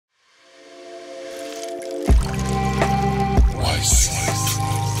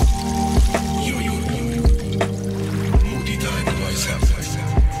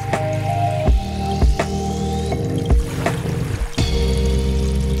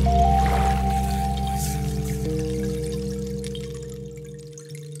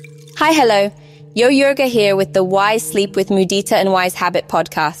Hi, hello. Jurga here with the Wise Sleep with Mudita and Wise Habit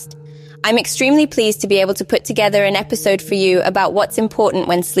podcast. I'm extremely pleased to be able to put together an episode for you about what's important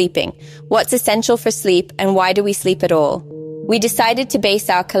when sleeping, what's essential for sleep, and why do we sleep at all. We decided to base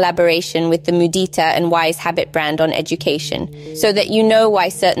our collaboration with the Mudita and Wise Habit brand on education, so that you know why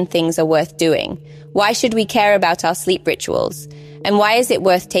certain things are worth doing. Why should we care about our sleep rituals? And why is it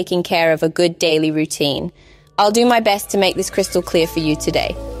worth taking care of a good daily routine? I'll do my best to make this crystal clear for you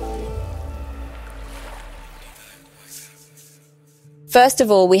today. First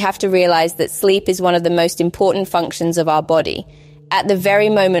of all, we have to realize that sleep is one of the most important functions of our body. At the very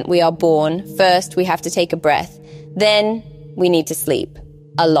moment we are born, first we have to take a breath. Then we need to sleep.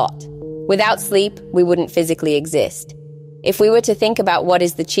 A lot. Without sleep, we wouldn't physically exist. If we were to think about what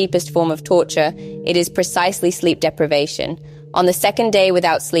is the cheapest form of torture, it is precisely sleep deprivation. On the second day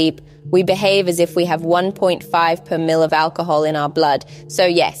without sleep, we behave as if we have 1.5 per mil of alcohol in our blood. So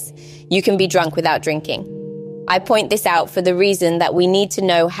yes, you can be drunk without drinking. I point this out for the reason that we need to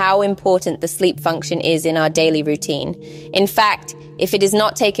know how important the sleep function is in our daily routine. In fact, if it is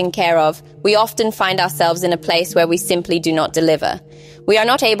not taken care of, we often find ourselves in a place where we simply do not deliver. We are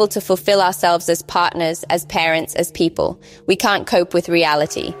not able to fulfill ourselves as partners, as parents, as people. We can't cope with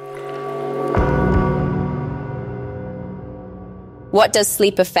reality. What does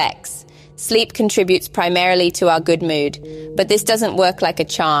sleep affect? Sleep contributes primarily to our good mood, but this doesn't work like a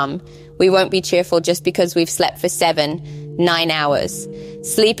charm. We won't be cheerful just because we've slept for 7-9 hours.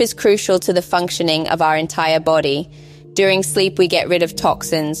 Sleep is crucial to the functioning of our entire body. During sleep, we get rid of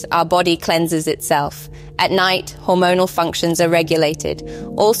toxins. Our body cleanses itself. At night, hormonal functions are regulated.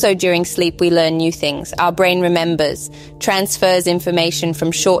 Also, during sleep, we learn new things. Our brain remembers, transfers information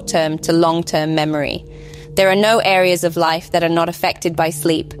from short-term to long-term memory. There are no areas of life that are not affected by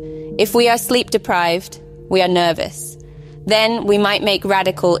sleep. If we are sleep deprived, we are nervous. Then we might make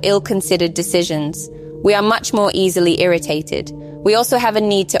radical, ill-considered decisions. We are much more easily irritated. We also have a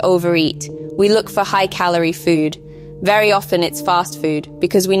need to overeat. We look for high-calorie food. Very often it's fast food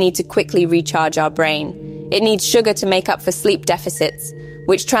because we need to quickly recharge our brain. It needs sugar to make up for sleep deficits,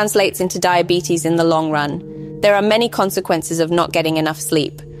 which translates into diabetes in the long run. There are many consequences of not getting enough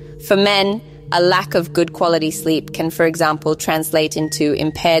sleep. For men, a lack of good quality sleep can, for example, translate into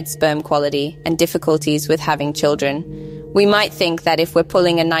impaired sperm quality and difficulties with having children. We might think that if we're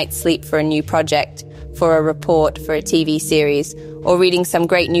pulling a night's sleep for a new project, for a report, for a TV series, or reading some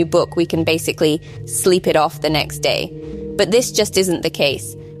great new book, we can basically sleep it off the next day. But this just isn't the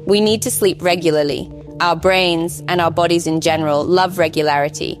case. We need to sleep regularly. Our brains and our bodies in general love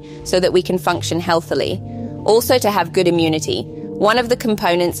regularity so that we can function healthily. Also to have good immunity. One of the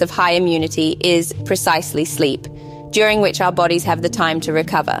components of high immunity is precisely sleep, during which our bodies have the time to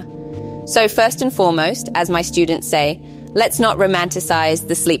recover. So first and foremost, as my students say, let's not romanticize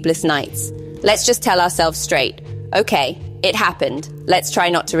the sleepless nights. Let's just tell ourselves straight, okay, it happened. Let's try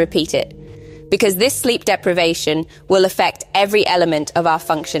not to repeat it. Because this sleep deprivation will affect every element of our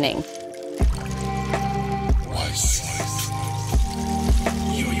functioning.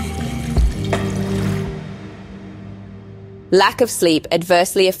 Lack of sleep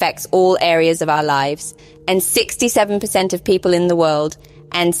adversely affects all areas of our lives, and 67% of people in the world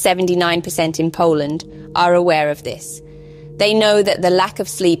and 79% in Poland are aware of this. They know that the lack of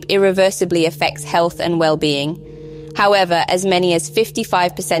sleep irreversibly affects health and well-being. However, as many as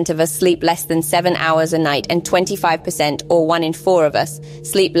 55% of us sleep less than 7 hours a night, and 25%, or 1 in 4 of us,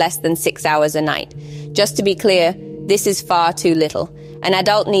 sleep less than 6 hours a night. Just to be clear, this is far too little. An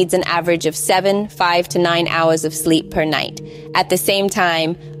adult needs an average of 5 to 9 hours of sleep per night. At the same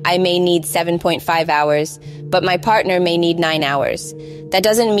time, I may need 7.5 hours, but my partner may need 9 hours. That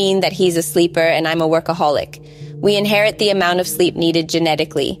doesn't mean that he's a sleeper and I'm a workaholic. We inherit the amount of sleep needed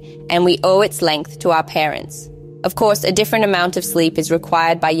genetically, and we owe its length to our parents. Of course, a different amount of sleep is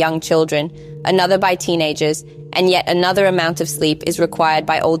required by young children, another by teenagers, and yet another amount of sleep is required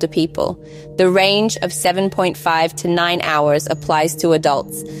by older people. The range of 7.5 to 9 hours applies to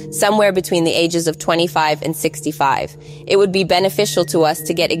adults, somewhere between the ages of 25 and 65. It would be beneficial to us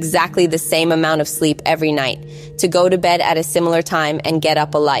to get exactly the same amount of sleep every night, to go to bed at a similar time and get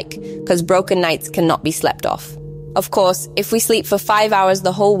up alike, because broken nights cannot be slept off. Of course, if we sleep for 5 hours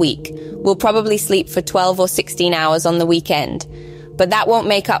the whole week, we'll probably sleep for 12 or 16 hours on the weekend. But that won't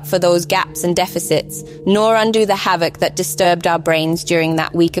make up for those gaps and deficits, nor undo the havoc that disturbed our brains during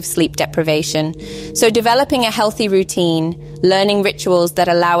that week of sleep deprivation. So developing a healthy routine, learning rituals that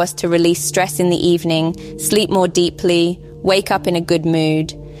allow us to release stress in the evening, sleep more deeply, wake up in a good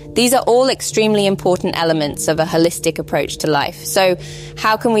mood. These are all extremely important elements of a holistic approach to life. So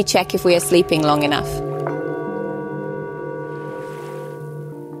how can we check if we are sleeping long enough?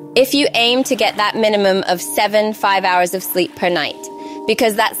 If you aim to get that minimum of 7 5-hours of sleep per night,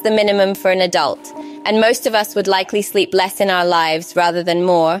 because that's the minimum for an adult, and most of us would likely sleep less in our lives rather than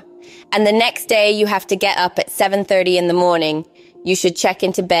more, and the next day you have to get up at 7:30 in the morning, you should check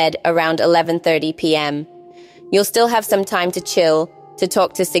into bed around 11:30 p.m. You'll still have some time to chill, to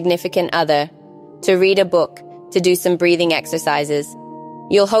talk to a significant other, to read a book, to do some breathing exercises.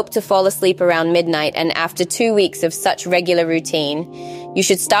 You'll hope to fall asleep around midnight, and after 2 weeks of such regular routine, you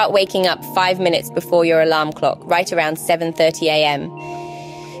should start waking up 5 minutes before your alarm clock, right around 7:30 a.m.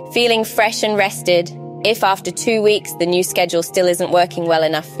 Feeling fresh and rested. If after 2 weeks the new schedule still isn't working well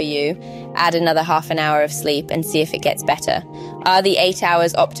enough for you, add another half an hour of sleep and see if it gets better. Are the 8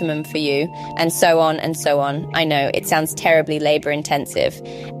 hours optimum for you? And so on and so on. I know, it sounds terribly labor-intensive,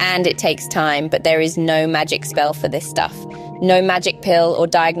 and it takes time, but there is no magic spell for this stuff. No magic pill or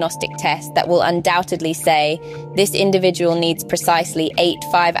diagnostic test that will undoubtedly say, this individual needs precisely 8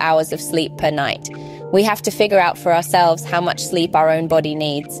 5-hours of sleep per night. We have to figure out for ourselves how much sleep our own body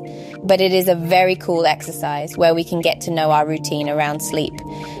needs. But it is a very cool exercise where we can get to know our routine around sleep.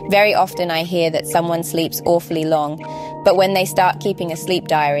 Very often I hear that someone sleeps awfully long, but when they start keeping a sleep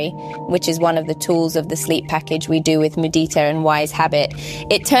diary, which is one of the tools of the sleep package we do with Mudita and Wise Habit,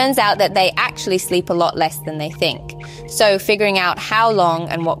 it turns out that they actually sleep a lot less than they think. So figuring out how long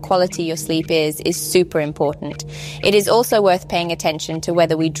and what quality your sleep is super important. It is also worth paying attention to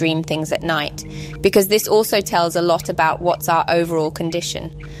whether we dream things at night, because this also tells a lot about what's our overall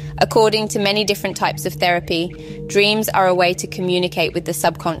condition. According to many different types of therapy, dreams are a way to communicate with the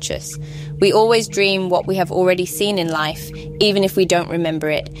subconscious. We always dream what we have already seen in life, even if we don't remember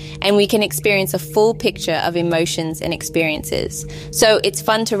it, and we can experience a full picture of emotions and experiences. So it's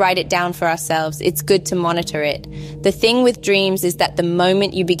fun to write it down for ourselves. It's good to monitor it. The thing with dreams is that the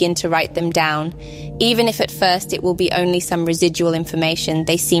moment you begin to write them down, even if at first it will be only some residual information,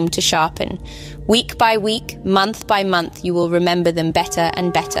 they seem to sharpen. Week by week, month by month, you will remember them better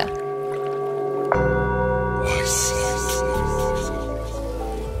and better.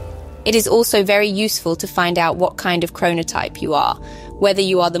 It is also very useful to find out what kind of chronotype you are, whether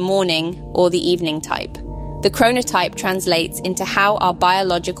you are the morning or the evening type. The chronotype translates into how our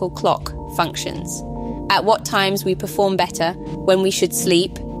biological clock functions. At what times we perform better, when we should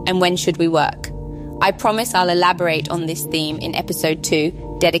sleep, and when should we work. I promise I'll elaborate on this theme in episode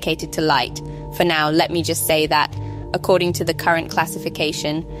 2, dedicated to light. For now, let me just say that, according to the current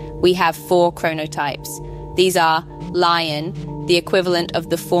classification, we have 4 chronotypes. These are lion, the equivalent of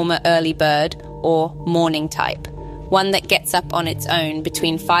the former early bird, or morning type, one that gets up on its own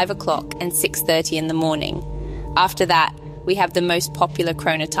between 5 o'clock and 6:30 in the morning. After that, we have the most popular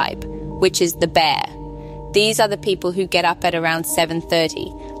chronotype, which is the bear. These are the people who get up at around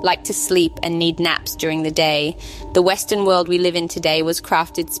 7:30, like to sleep and need naps during the day. The Western world we live in today was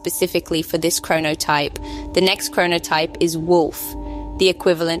crafted specifically for this chronotype. The next chronotype is wolf, the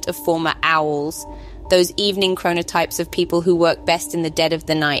equivalent of former owls, those evening chronotypes of people who work best in the dead of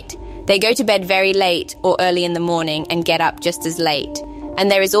the night. They go to bed very late or early in the morning and get up just as late. And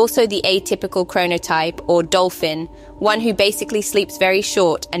there is also the atypical chronotype, or dolphin, one who basically sleeps very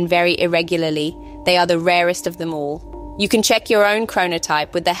short and very irregularly. They are the rarest of them all. You can check your own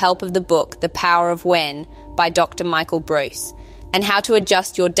chronotype with the help of the book The Power of When by Dr. Michael Bruce, and how to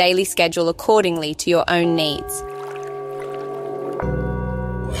adjust your daily schedule accordingly to your own needs.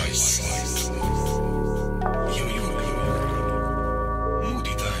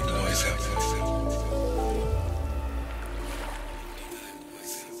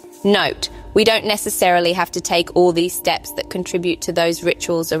 Note, we don't necessarily have to take all these steps that contribute to those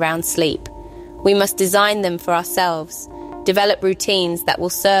rituals around sleep. We must design them for ourselves, develop routines that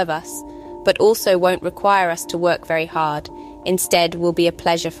will serve us, but also won't require us to work very hard. Instead, will be a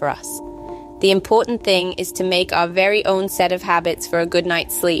pleasure for us. The important thing is to make our very own set of habits for a good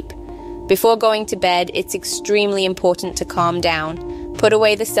night's sleep. Before going to bed, it's extremely important to calm down. Put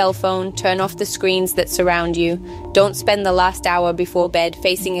away the cell phone, turn off the screens that surround you. Don't spend the last hour before bed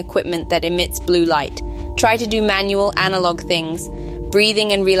facing equipment that emits blue light. Try to do manual, analog things.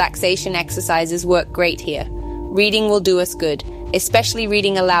 Breathing and relaxation exercises work great here. Reading will do us good. Especially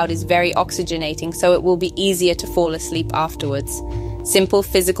reading aloud is very oxygenating, so it will be easier to fall asleep afterwards. Simple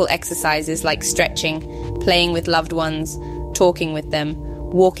physical exercises like stretching, playing with loved ones, talking with them,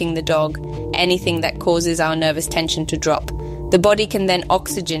 walking the dog, anything that causes our nervous tension to drop. The body can then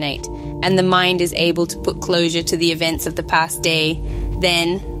oxygenate, and the mind is able to put closure to the events of the past day.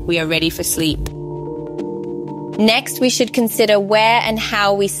 Then we are ready for sleep. Next, we should consider where and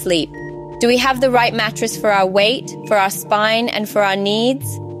how we sleep. Do we have the right mattress for our weight, for our spine, and for our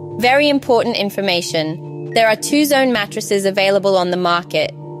needs? Very important information. There are 2-zone mattresses available on the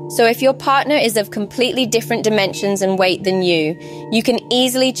market. So if your partner is of completely different dimensions and weight than you can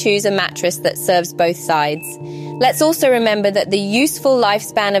easily choose a mattress that serves both sides. Let's also remember that the useful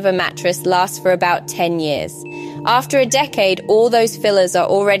lifespan of a mattress lasts for about 10 years. After a decade, all those fillers are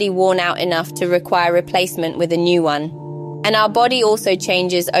already worn out enough to require replacement with a new one. And our body also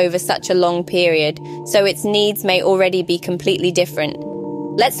changes over such a long period, so its needs may already be completely different.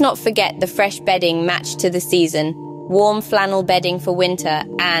 Let's not forget the fresh bedding matched to the season, warm flannel bedding for winter,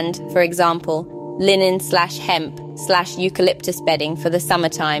 and, for example, linen/hemp/eucalyptus bedding for the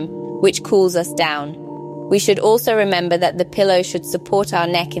summertime, which cools us down. We should also remember that the pillow should support our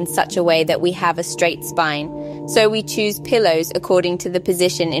neck in such a way that we have a straight spine, so we choose pillows according to the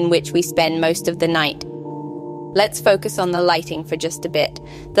position in which we spend most of the night. Let's focus on the lighting for just a bit.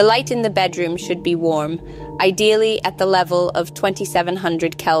 The light in the bedroom should be warm, ideally at the level of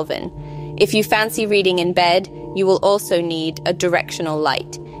 2700 Kelvin. If you fancy reading in bed, you will also need a directional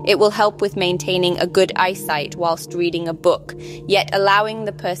light. It will help with maintaining a good eyesight whilst reading a book, yet allowing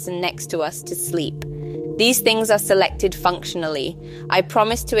the person next to us to sleep. These things are selected functionally. I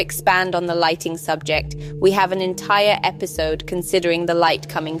promise to expand on the lighting subject. We have an entire episode considering the light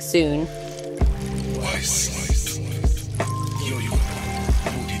coming soon.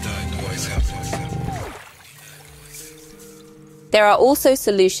 There are also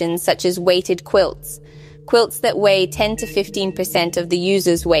solutions such as weighted quilts. Quilts that weigh 10 to 15% of the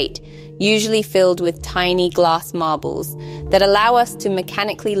user's weight, usually filled with tiny glass marbles, that allow us to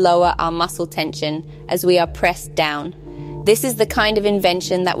mechanically lower our muscle tension as we are pressed down. This is the kind of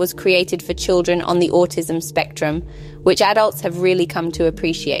invention that was created for children on the autism spectrum, which adults have really come to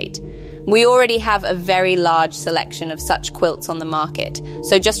appreciate. We already have a very large selection of such quilts on the market,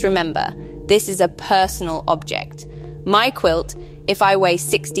 so just remember, this is a personal object. My quilt, if I weigh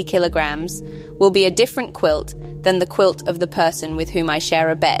 60 kilograms, will be a different quilt than the quilt of the person with whom I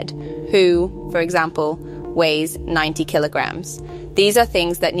share a bed, who, for example, weighs 90 kilograms. These are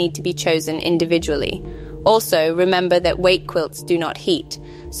things that need to be chosen individually. Also, remember that weight quilts do not heat,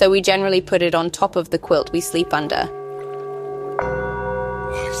 so we generally put it on top of the quilt we sleep under.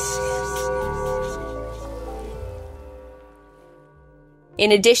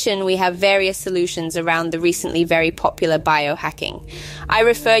 In addition, we have various solutions around the recently very popular biohacking. I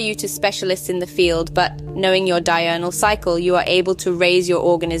refer you to specialists in the field, but knowing your diurnal cycle, you are able to raise your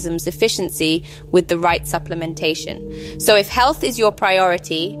organism's efficiency with the right supplementation. So if health is your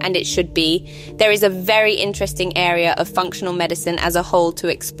priority, and it should be, there is a very interesting area of functional medicine as a whole to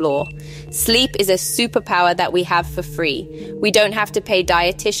explore. Sleep is a superpower that we have for free. We don't have to pay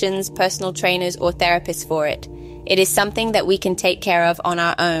dietitians, personal trainers, or therapists for it. It is something that we can take care of on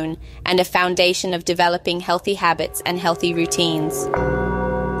our own, and a foundation of developing healthy habits and healthy routines.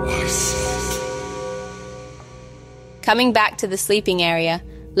 Coming back to the sleeping area,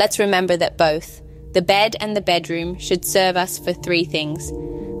 let's remember that both the bed and the bedroom should serve us for three things.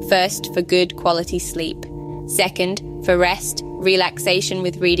 First, for good quality sleep. Second, for rest, relaxation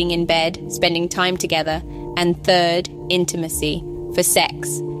with reading in bed, spending time together. And third, intimacy, for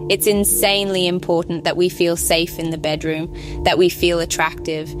sex. It's insanely important that we feel safe in the bedroom, that we feel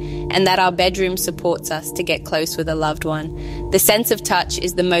attractive, and that our bedroom supports us to get close with a loved one. The sense of touch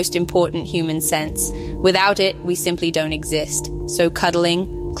is the most important human sense. Without it, we simply don't exist. So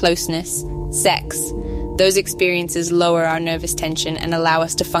cuddling, closeness, sex, those experiences lower our nervous tension and allow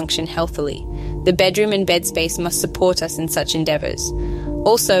us to function healthily. The bedroom and bed space must support us in such endeavors.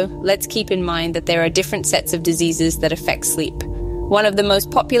 Also, let's keep in mind that there are different sets of diseases that affect sleep. One of the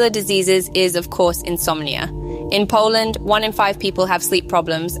most popular diseases is, of course, insomnia. In Poland, 1 in 5 people have sleep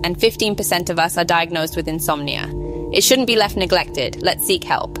problems, and 15% of us are diagnosed with insomnia. It shouldn't be left neglected. Let's seek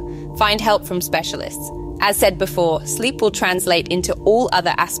help. Find help from specialists. As said before, sleep will translate into all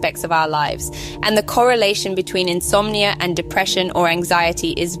other aspects of our lives, and the correlation between insomnia and depression or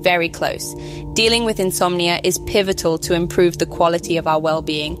anxiety is very close. Dealing with insomnia is pivotal to improve the quality of our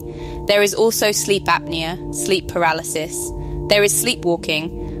well-being. There is also sleep apnea, sleep paralysis. There is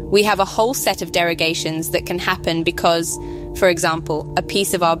sleepwalking. We have a whole set of derogations that can happen because, for example, a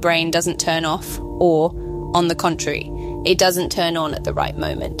piece of our brain doesn't turn off, or, on the contrary, it doesn't turn on at the right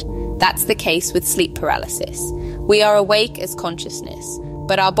moment. That's the case with sleep paralysis. We are awake as consciousness,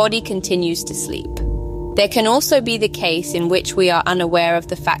 but our body continues to sleep. There can also be the case in which we are unaware of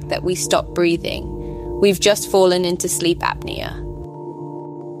the fact that we stop breathing. We've just fallen into sleep apnea.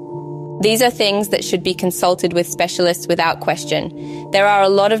 These are things that should be consulted with specialists without question. There are a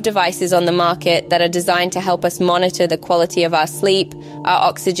lot of devices on the market that are designed to help us monitor the quality of our sleep, our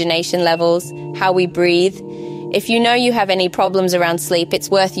oxygenation levels, how we breathe. If you know you have any problems around sleep, it's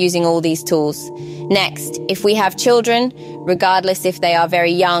worth using all these tools. Next, if we have children, regardless if they are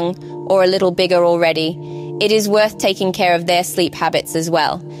very young or a little bigger already, it is worth taking care of their sleep habits as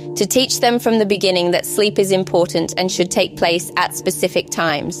well, to teach them from the beginning that sleep is important and should take place at specific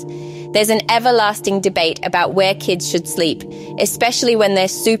times. There's an everlasting debate about where kids should sleep, especially when they're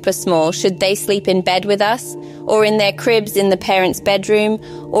super small. Should they sleep in bed with us, or in their cribs in the parents' bedroom,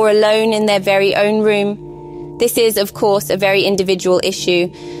 or alone in their very own room? This is, of course, a very individual issue,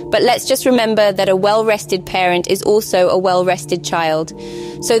 but let's just remember that a well-rested parent is also a well-rested child.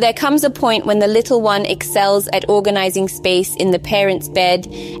 So there comes a point when the little one excels at organizing space in the parent's bed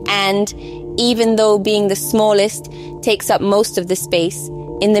and, even though being the smallest, takes up most of the space,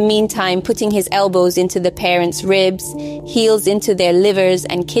 in the meantime putting his elbows into the parent's ribs, heels into their livers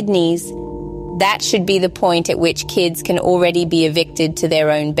and kidneys. That should be the point at which kids can already be evicted to their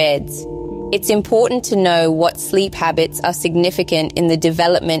own beds. It's important to know what sleep habits are significant in the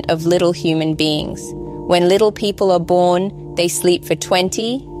development of little human beings. When little people are born, they sleep for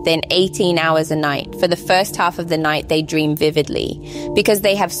 20, then 18 hours a night. For the first half of the night, they dream vividly, because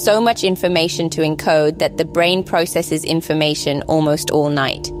they have so much information to encode that the brain processes information almost all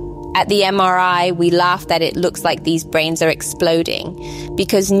night. At the MRI, we laugh that it looks like these brains are exploding,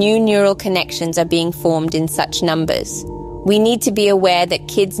 because new neural connections are being formed in such numbers. We need to be aware that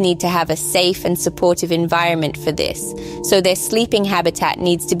kids need to have a safe and supportive environment for this, so their sleeping habitat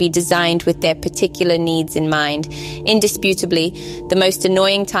needs to be designed with their particular needs in mind. Indisputably, the most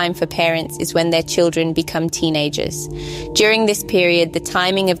annoying time for parents is when their children become teenagers. During this period, the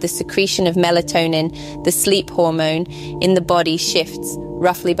timing of the secretion of melatonin, the sleep hormone, in the body shifts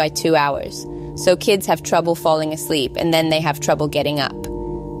roughly by 2 hours. So kids have trouble falling asleep, and then they have trouble getting up.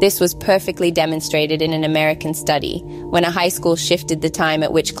 This was perfectly demonstrated in an American study, when a high school shifted the time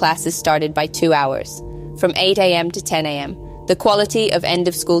at which classes started by 2 hours, from 8 a.m. to 10 a.m. The quality of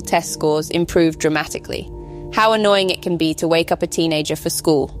end-of-school test scores improved dramatically. How annoying it can be to wake up a teenager for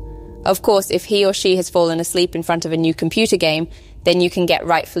school. Of course, if he or she has fallen asleep in front of a new computer game, then you can get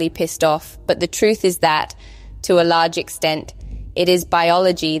rightfully pissed off. But the truth is that, to a large extent, it is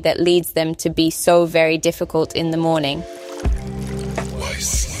biology that leads them to be so very difficult in the morning.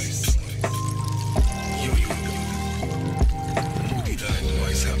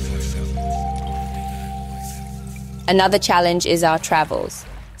 Another challenge is our travels,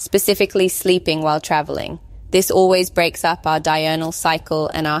 specifically sleeping while traveling. This always breaks up our diurnal cycle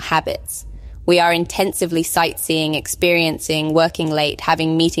and our habits. We are intensively sightseeing, experiencing, working late,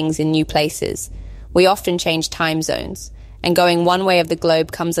 having meetings in new places. We often change time zones, and going one way of the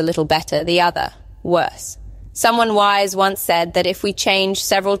globe comes a little better, the other, worse. Someone wise once said that if we change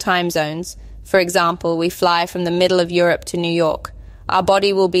several time zones, for example, we fly from the middle of Europe to New York, our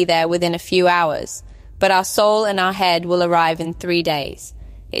body will be there within a few hours, but our soul and our head will arrive in 3 days.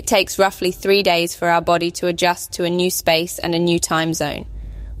 It takes roughly 3 days for our body to adjust to a new space and a new time zone.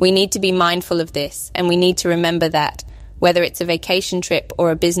 We need to be mindful of this, and we need to remember that, whether it's a vacation trip or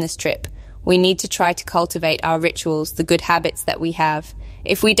a business trip, we need to try to cultivate our rituals, the good habits that we have.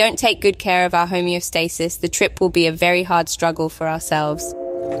 If we don't take good care of our homeostasis, the trip will be a very hard struggle for ourselves.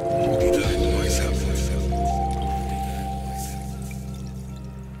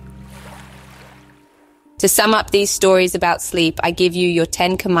 To sum up these stories about sleep, I give you your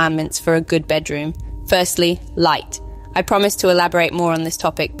 10 commandments for a good bedroom. Firstly, light. I promise to elaborate more on this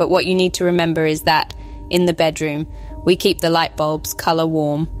topic, but what you need to remember is that, in the bedroom, we keep the light bulbs color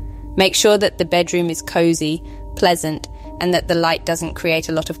warm. Make sure that the bedroom is cozy, pleasant, and that the light doesn't create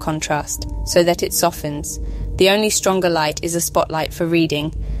a lot of contrast, so that it softens. The only stronger light is a spotlight for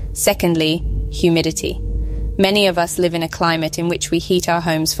reading. Secondly, humidity. Many of us live in a climate in which we heat our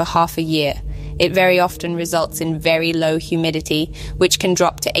homes for half a year. It very often results in very low humidity, which can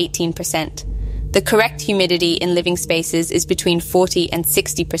drop to 18%. The correct humidity in living spaces is between 40 and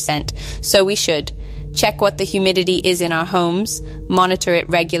 60%, so we should check what the humidity is in our homes, monitor it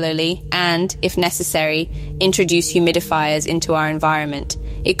regularly, and, if necessary, introduce humidifiers into our environment.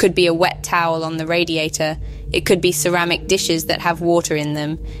 It could be a wet towel on the radiator. It could be ceramic dishes that have water in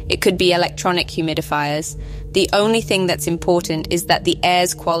them. It could be electronic humidifiers. The only thing that's important is that the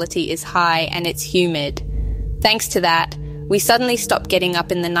air's quality is high and it's humid. Thanks to that, we suddenly stop getting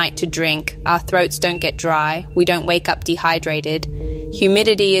up in the night to drink, our throats don't get dry, we don't wake up dehydrated.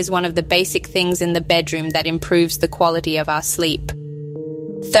 Humidity is one of the basic things in the bedroom that improves the quality of our sleep.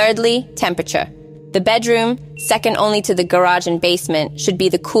 Thirdly, temperature. The bedroom, second only to the garage and basement, should be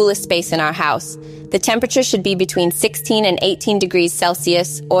the coolest space in our house. The temperature should be between 16 and 18 degrees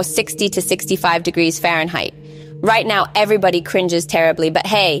Celsius or 60 to 65 degrees Fahrenheit. Right now, everybody cringes terribly, but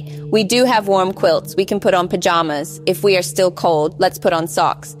hey, we do have warm quilts. We can put on pajamas. If we are still cold, let's put on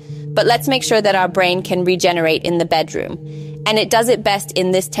socks. But let's make sure that our brain can regenerate in the bedroom. And it does it best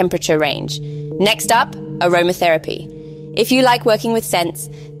in this temperature range. Next up, aromatherapy. If you like working with scents,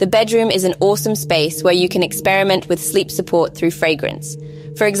 the bedroom is an awesome space where you can experiment with sleep support through fragrance.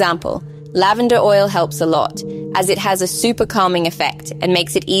 For example, lavender oil helps a lot, as it has a super calming effect and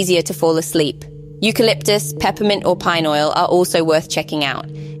makes it easier to fall asleep. Eucalyptus, peppermint, or pine oil are also worth checking out.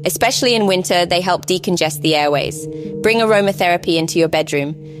 Especially in winter, they help decongest the airways. Bring aromatherapy into your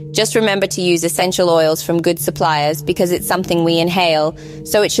bedroom. Just remember to use essential oils from good suppliers because it's something we inhale,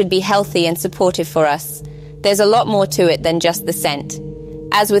 so it should be healthy and supportive for us. There's a lot more to it than just the scent.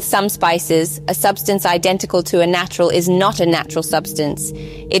 As with some spices, a substance identical to a natural is not a natural substance.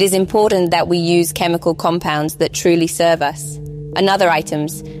 It is important that we use chemical compounds that truly serve us. Another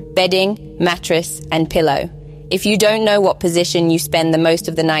items: bedding, mattress, and pillow. If you don't know what position you spend the most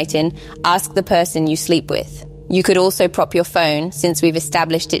of the night in, ask the person you sleep with. You could also prop your phone, since we've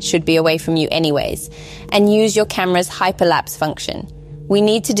established it should be away from you anyways, and use your camera's hyperlapse function. We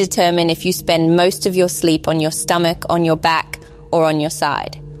need to determine if you spend most of your sleep on your stomach, on your back, or on your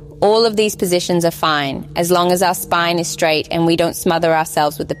side. All of these positions are fine, as long as our spine is straight and we don't smother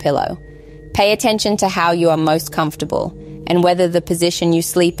ourselves with the pillow. Pay attention to how you are most comfortable, and whether the position you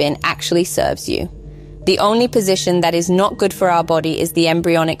sleep in actually serves you. The only position that is not good for our body is the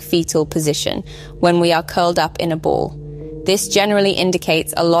embryonic fetal position, when we are curled up in a ball. This generally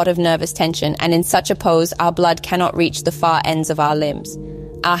indicates a lot of nervous tension, and in such a pose, our blood cannot reach the far ends of our limbs.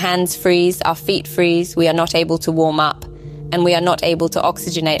 Our hands freeze, our feet freeze, we are not able to warm up, and we are not able to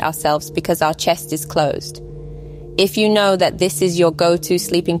oxygenate ourselves because our chest is closed. If you know that this is your go-to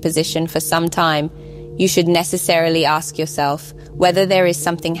sleeping position for some time, you should necessarily ask yourself whether there is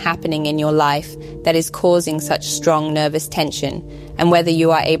something happening in your life that is causing such strong nervous tension, and whether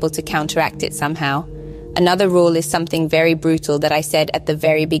you are able to counteract it somehow. Another rule is something very brutal that I said at the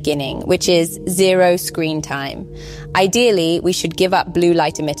very beginning, which is 0 screen time. Ideally, we should give up blue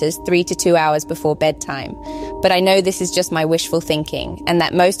light emitters 3 to 2 hours before bedtime. But I know this is just my wishful thinking, and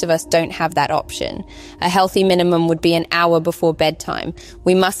that most of us don't have that option. A healthy minimum would be an hour before bedtime.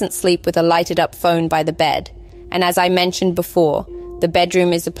 We mustn't sleep with a lighted up phone by the bed. And as I mentioned before, the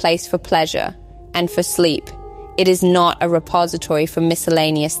bedroom is a place for pleasure and for sleep. It is not a repository for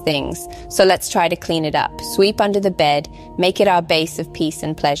miscellaneous things, so let's try to clean it up. Sweep under the bed, make it our base of peace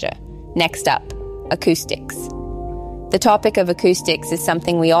and pleasure. Next up, acoustics. The topic of acoustics is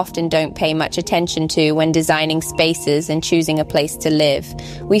something we often don't pay much attention to when designing spaces and choosing a place to live.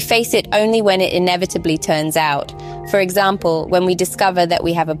 We face it only when it inevitably turns out. For example, when we discover that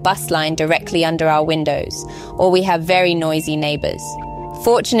we have a bus line directly under our windows, or we have very noisy neighbors.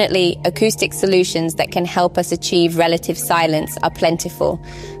 Fortunately, acoustic solutions that can help us achieve relative silence are plentiful.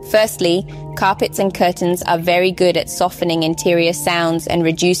 Firstly, carpets and curtains are very good at softening interior sounds and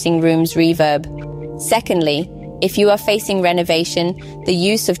reducing rooms' reverb. Secondly, if you are facing renovation, the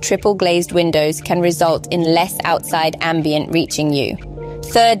use of triple glazed windows can result in less outside ambient reaching you.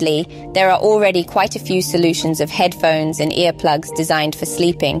 Thirdly, there are already quite a few solutions of headphones and earplugs designed for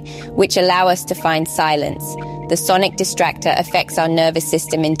sleeping, which allow us to find silence. The sonic distractor affects our nervous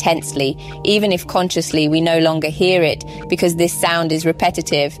system intensely, even if consciously we no longer hear it, because this sound is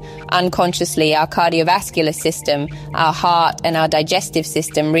repetitive. Unconsciously, our cardiovascular system, our heart, and our digestive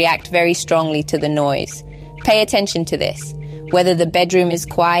system react very strongly to the noise. Pay attention to this, whether the bedroom is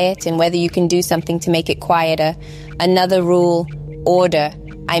quiet and whether you can do something to make it quieter. Another rule: order.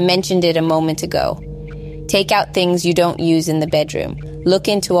 I mentioned it a moment ago. Take out things you don't use in the bedroom. Look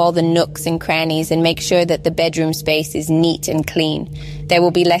into all the nooks and crannies and make sure that the bedroom space is neat and clean. There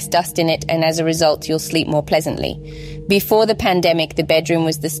will be less dust in it, and as a result, you'll sleep more pleasantly. Before the pandemic, the bedroom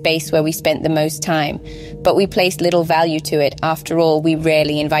was the space where we spent the most time, but we placed little value to it. After all, we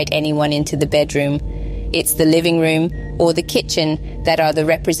rarely invite anyone into the bedroom. It's the living room or the kitchen that are the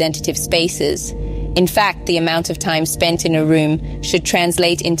representative spaces. In fact, the amount of time spent in a room should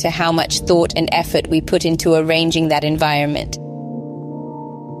translate into how much thought and effort we put into arranging that environment.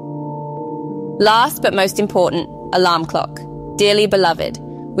 Last but most important, alarm clock. Dearly beloved,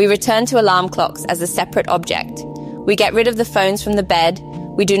 we return to alarm clocks as a separate object. We get rid of the phones from the bed.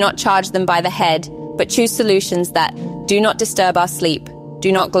 We do not charge them by the head, but choose solutions that do not disturb our sleep,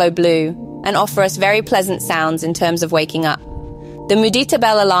 do not glow blue, and offer us very pleasant sounds in terms of waking up. The Mudita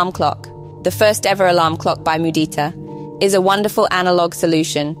Bell alarm clock, the first ever alarm clock by Mudita, is a wonderful analog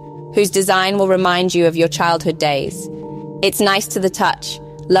solution whose design will remind you of your childhood days. It's nice to the touch,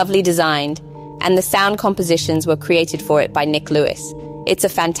 lovely designed, and the sound compositions were created for it by Nick Lewis. It's a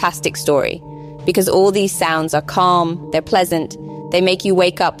fantastic story. because all these sounds are calm, they're pleasant, they make you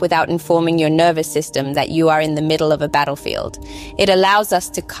wake up without informing your nervous system that you are in the middle of a battlefield. It allows us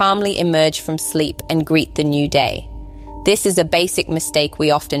to calmly emerge from sleep and greet the new day. This is a basic mistake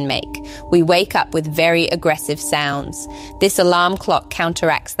we often make. We wake up with very aggressive sounds. This alarm clock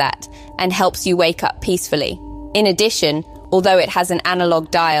counteracts that and helps you wake up peacefully. In addition, although it has an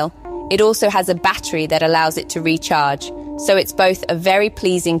analog dial, it also has a battery that allows it to recharge, so it's both a very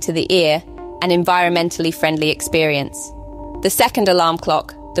pleasing to the ear and environmentally friendly experience. The second alarm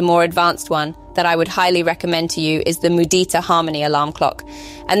clock, the more advanced one, that I would highly recommend to you is the Mudita Harmony alarm clock.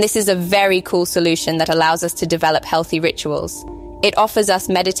 And this is a very cool solution that allows us to develop healthy rituals. It offers us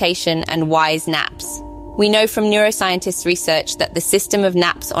meditation and wise naps. We know from neuroscientists' research that the system of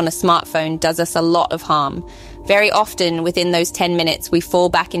naps on a smartphone does us a lot of harm. Very often, within those 10 minutes, we fall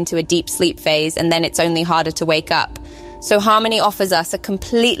back into a deep sleep phase and then it's only harder to wake up. So Harmony offers us a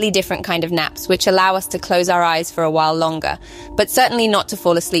completely different kind of naps, which allow us to close our eyes for a while longer, but certainly not to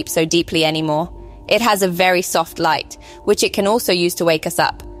fall asleep so deeply anymore. It has a very soft light, which it can also use to wake us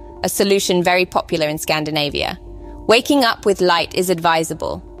up, a solution very popular in Scandinavia. Waking up with light is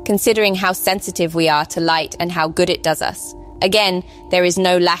advisable, considering how sensitive we are to light and how good it does us. Again, there is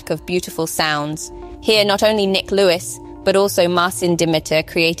no lack of beautiful sounds. Here, not only Nick Lewis, but also Marcin Dimitar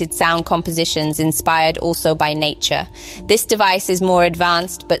created sound compositions inspired also by nature. This device is more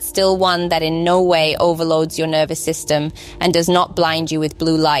advanced, but still one that in no way overloads your nervous system and does not blind you with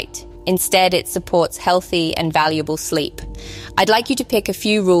blue light. Instead, it supports healthy and valuable sleep. I'd like you to pick a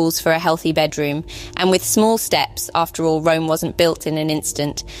few rules for a healthy bedroom, and with small steps, after all, Rome wasn't built in an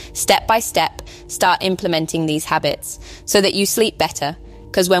instant, step by step, start implementing these habits so that you sleep better.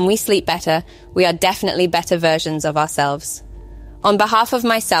 Because when we sleep better, we are definitely better versions of ourselves. On behalf of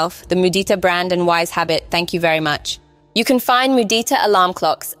myself, the Mudita brand and Wise Habit, thank you very much. You can find Mudita alarm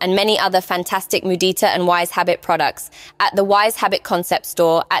clocks and many other fantastic Mudita and Wise Habit products at the Wise Habit Concept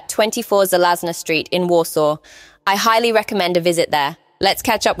Store at 24 Zalazna Street in Warsaw. I highly recommend a visit there. Let's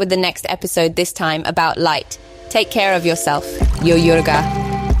catch up with the next episode, this time about light. Take care of yourself. Yo Jurga.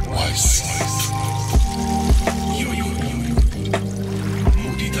 Wise.